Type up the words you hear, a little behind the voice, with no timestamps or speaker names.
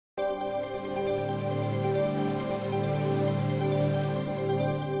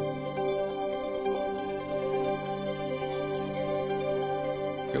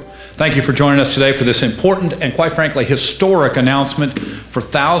Thank you for joining us today for this important and, quite frankly, historic announcement for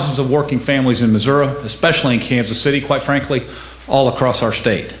thousands of working families in Missouri, especially in Kansas City, quite frankly, all across our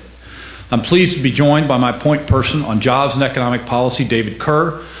state. I'm pleased to be joined by my point person on jobs and economic policy, David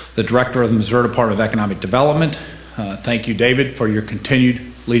Kerr, the Director of the Missouri Department of Economic Development. Thank you, David, for your continued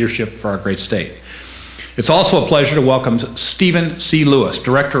leadership for our great state. It's also a pleasure to welcome Stephen C. Lewis,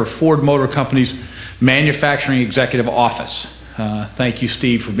 Director of Ford Motor Company's Manufacturing Executive Office. Thank you,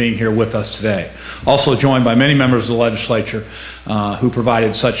 Steve, for being here with us today. Also joined by many members of the legislature who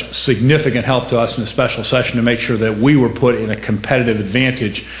provided such significant help to us in a special session to make sure that we were put in a competitive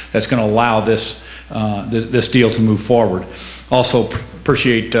advantage that's going to allow this deal to move forward. Also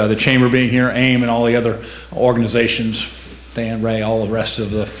appreciate the Chamber being here, AIM, and all the other organizations, Dan, Ray, all the rest of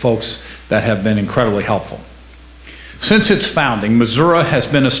the folks that have been incredibly helpful. Since its founding, Missouri has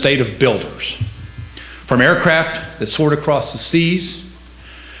been a state of builders. From aircraft that soared across the seas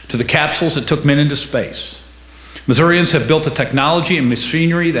to the capsules that took men into space, Missourians have built the technology and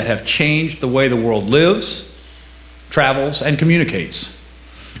machinery that have changed the way the world lives, travels, and communicates.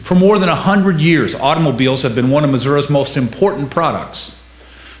 For more than 100 years, automobiles have been one of Missouri's most important products.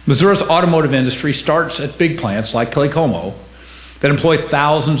 Missouri's automotive industry starts at big plants like Claycomo that employ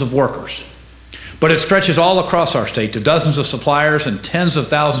thousands of workers. But it stretches all across our state to dozens of suppliers and tens of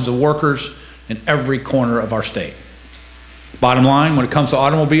thousands of workers in every corner of our state. Bottom line, when it comes to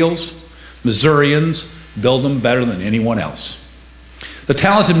automobiles, Missourians build them better than anyone else. The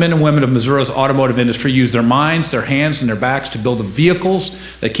talented men and women of Missouri's automotive industry use their minds, their hands, and their backs to build the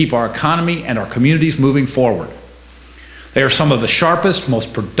vehicles that keep our economy and our communities moving forward. They are some of the sharpest,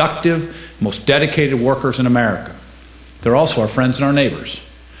 most productive, most dedicated workers in America. They're also our friends and our neighbors,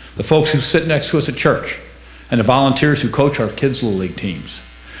 the folks who sit next to us at church, and the volunteers who coach our kids' Little League teams.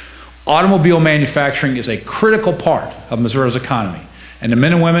 Automobile manufacturing is a critical part of Missouri's economy, and the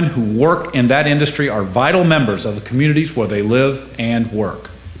men and women who work in that industry are vital members of the communities where they live and work.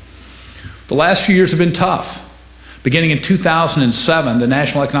 The last few years have been tough. Beginning in 2007, the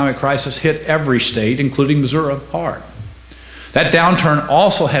national economic crisis hit every state, including Missouri, hard. That downturn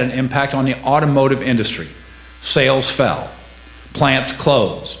also had an impact on the automotive industry. Sales fell, plants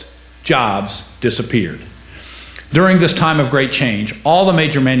closed, jobs disappeared. During this time of great change, all the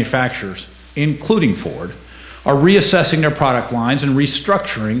major manufacturers, including Ford, are reassessing their product lines and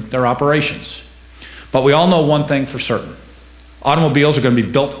restructuring their operations. But we all know one thing for certain. Automobiles are going to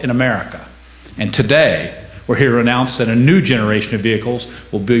be built in America. And today, we're here to announce that a new generation of vehicles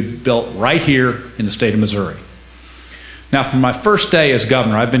will be built right here in the state of Missouri. Now, from my first day as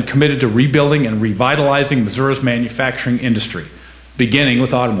governor, I've been committed to rebuilding and revitalizing Missouri's manufacturing industry, beginning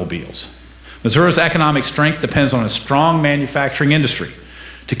with automobiles. Missouri's economic strength depends on a strong manufacturing industry.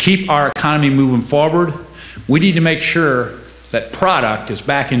 To keep our economy moving forward, we need to make sure that product is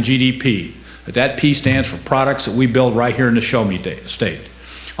back in GDP, that P stands for products that we build right here in the Show Me State.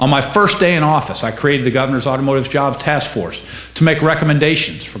 On my first day in office, I created the Governor's Automotive Jobs Task Force to make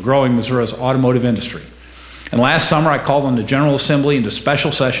recommendations for growing Missouri's automotive industry. And last summer, I called on the General Assembly into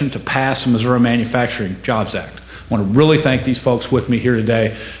special session to pass the Missouri Manufacturing Jobs Act. I want to really thank these folks with me here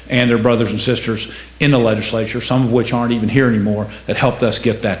today and their brothers and sisters in the legislature, some of which aren't even here anymore, that helped us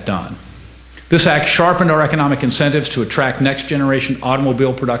get that done. This act sharpened our economic incentives to attract next-generation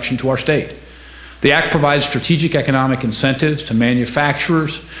automobile production to our state. The act provides strategic economic incentives to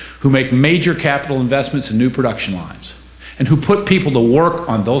manufacturers who make major capital investments in new production lines and who put people to work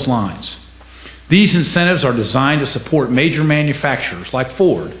on those lines. These incentives are designed to support major manufacturers like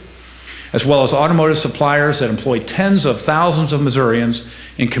Ford, as well as automotive suppliers that employ tens of thousands of Missourians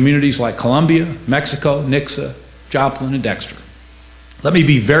in communities like Columbia, Mexico, Nixon, Joplin, and Dexter. Let me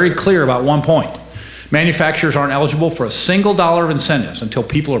be very clear about one point. Manufacturers aren't eligible for a single dollar of incentives until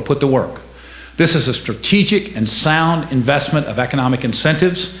people are put to work. This is a strategic and sound investment of economic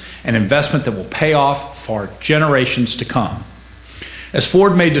incentives, an investment that will pay off for generations to come. As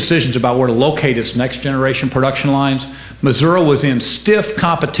Ford made decisions about where to locate its next generation production lines, Missouri was in stiff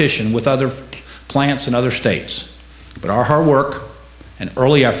competition with other plants in other states. But our hard work and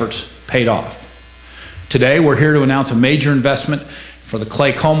early efforts paid off. Today, we're here to announce a major investment for the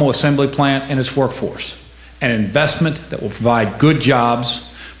Claycomo assembly plant and its workforce, an investment that will provide good jobs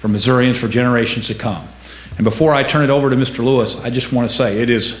for Missourians for generations to come. And before I turn it over to Mr. Lewis, I just want to say it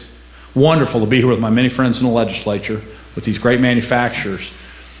is wonderful to be here with my many friends in the legislature, with these great manufacturers,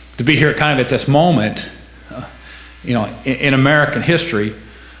 to be here kind of at this moment, in American history,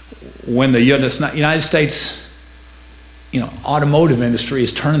 when the United States, automotive industry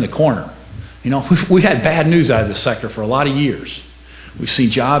is turning the corner. We had bad news out of this sector for a lot of years. We've seen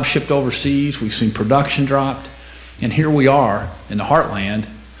jobs shipped overseas, we've seen production dropped, and here we are in the heartland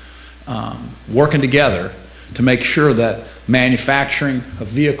working together to make sure that manufacturing of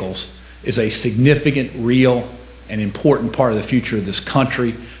vehicles is a significant, real, and important part of the future of this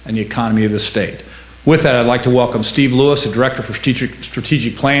country and the economy of the state. With that, I'd like to welcome Steve Lewis, the Director for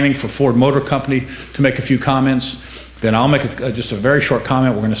Strategic Planning for Ford Motor Company, to make a few comments. Then I'll make just a very short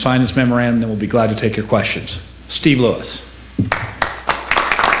comment. We're going to sign this memorandum, and then we'll be glad to take your questions. Steve Lewis.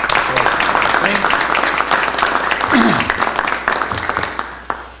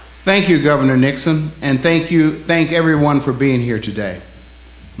 Thank you, Governor Nixon, and thank everyone for being here today.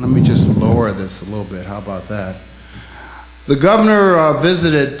 Let me just lower this a little bit. How about that? The governor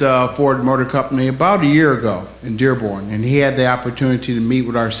visited Ford Motor Company about a year ago in Dearborn, and he had the opportunity to meet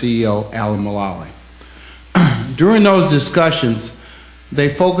with our CEO, Alan Mulally. During those discussions, they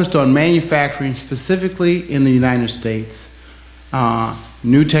focused on manufacturing, specifically in the United States,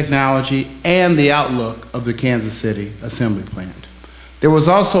 new technology, and the outlook of the Kansas City assembly plant. There was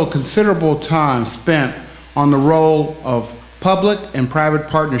also considerable time spent on the role of public and private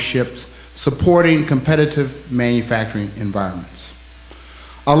partnerships supporting competitive manufacturing environments.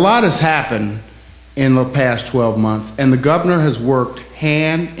 A lot has happened in the past 12 months, and the governor has worked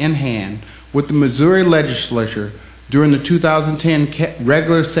hand in hand with the Missouri legislature during the 2010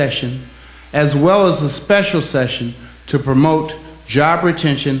 regular session, as well as a special session to promote job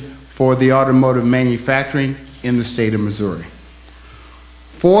retention for the automotive manufacturing in the state of Missouri.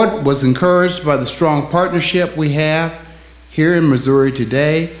 Ford was encouraged by the strong partnership we have here in Missouri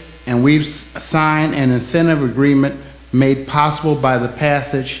today, and we've signed an incentive agreement made possible by the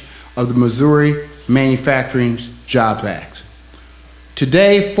passage of the Missouri Manufacturing Jobs Act.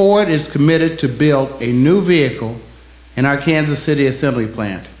 Today, Ford is committed to build a new vehicle in our Kansas City assembly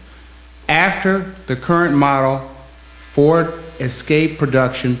plant after the current model Ford Escape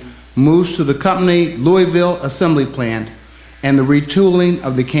production moves to the company Louisville assembly plant and the retooling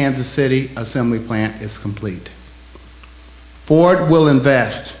of the Kansas City assembly plant is complete. Ford will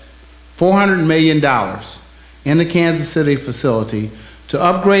invest $400 million in the Kansas City facility to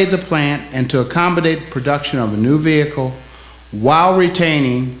upgrade the plant and to accommodate production of a new vehicle while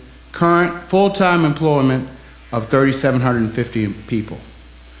retaining current full-time employment of 3,750 people.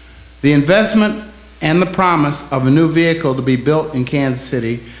 The investment and the promise of a new vehicle to be built in Kansas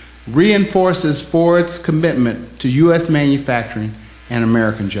City reinforces Ford's commitment to U.S. manufacturing and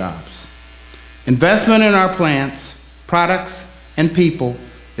American jobs. Investment in our plants, products, and people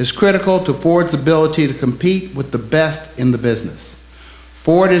is critical to Ford's ability to compete with the best in the business.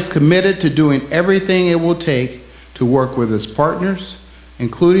 Ford is committed to doing everything it will take to work with its partners,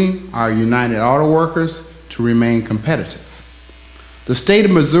 including our United Auto Workers, to remain competitive. The state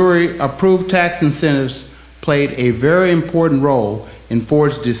of Missouri approved tax incentives played a very important role in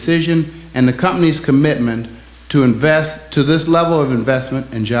Ford's decision and the company's commitment to invest to this level of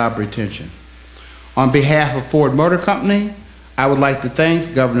investment and job retention. On behalf of Ford Motor Company, I would like to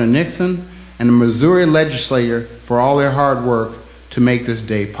thank Governor Nixon and the Missouri legislature for all their hard work to make this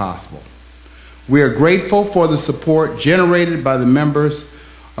day possible. We are grateful for the support generated by the members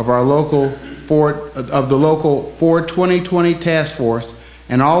of our local Ford 2020 Task Force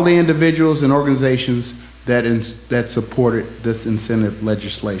and all the individuals and organizations that supported this incentive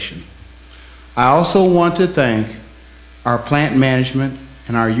legislation. I also want to thank our plant management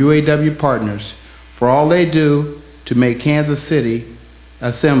and our UAW partners for all they do to make Kansas City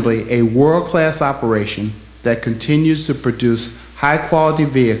Assembly a world-class operation that continues to produce high-quality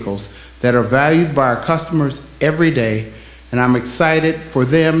vehicles that are valued by our customers every day, and I'm excited for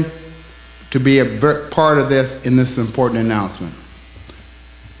them to be a part of this in this important announcement.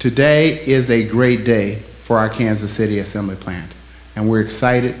 Today is a great day for our Kansas City assembly plant, and we're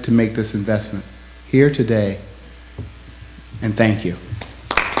excited to make this investment here today, and thank you.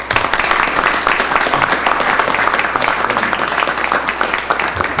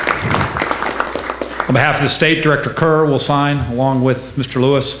 On behalf of the state, Director Kerr will sign, along with Mr.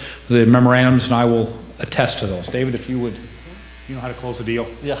 Lewis, the memorandums, and I will attest to those. David, if you would, you know how to close the deal?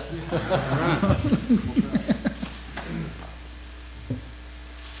 Yeah.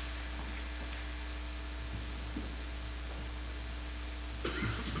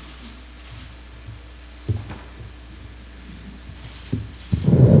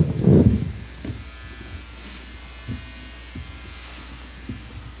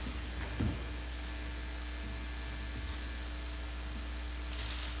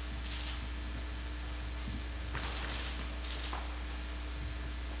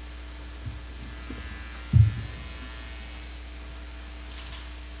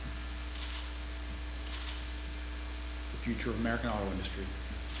 Future of American auto industry.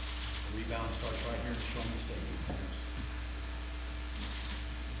 The rebound starts right here in the Show Me State.